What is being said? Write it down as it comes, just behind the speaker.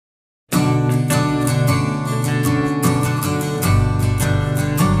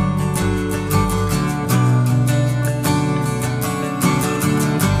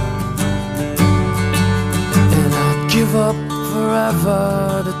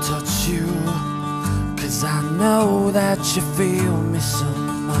touch you, 'cause I know that you feel me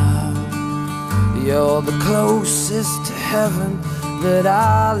somehow. You're the closest to heaven that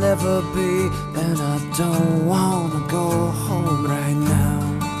I'll ever be, and I don't wanna go home right now.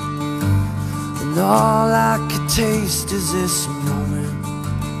 And all I can taste is this moment,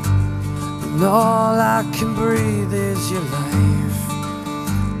 and all I can breathe is your life.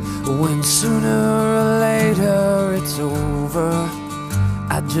 When sooner or later it's over,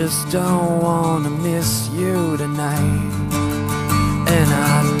 I just don't wanna miss you tonight. And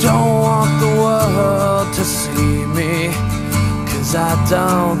I don't want the world to see me, 'cause I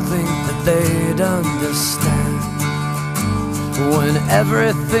don't think that they'd understand. When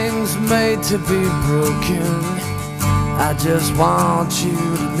everything's made to be broken, I just want you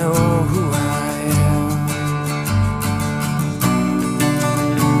to know who I am.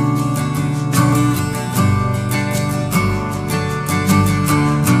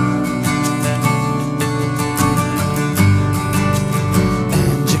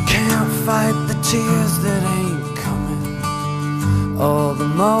 Fight the tears that ain't coming, or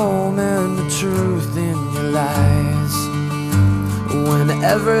the moment, the truth in your lies. When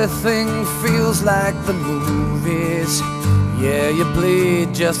everything feels like the movies, yeah, you bleed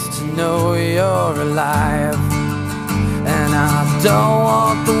just to know you're alive. And I don't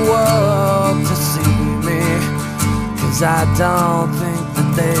want the world to see me, 'cause I don't think that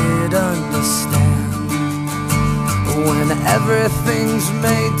they'd understand. When everything's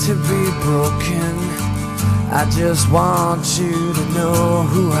made to be broken, I just want you to know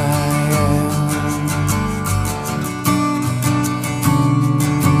who I am.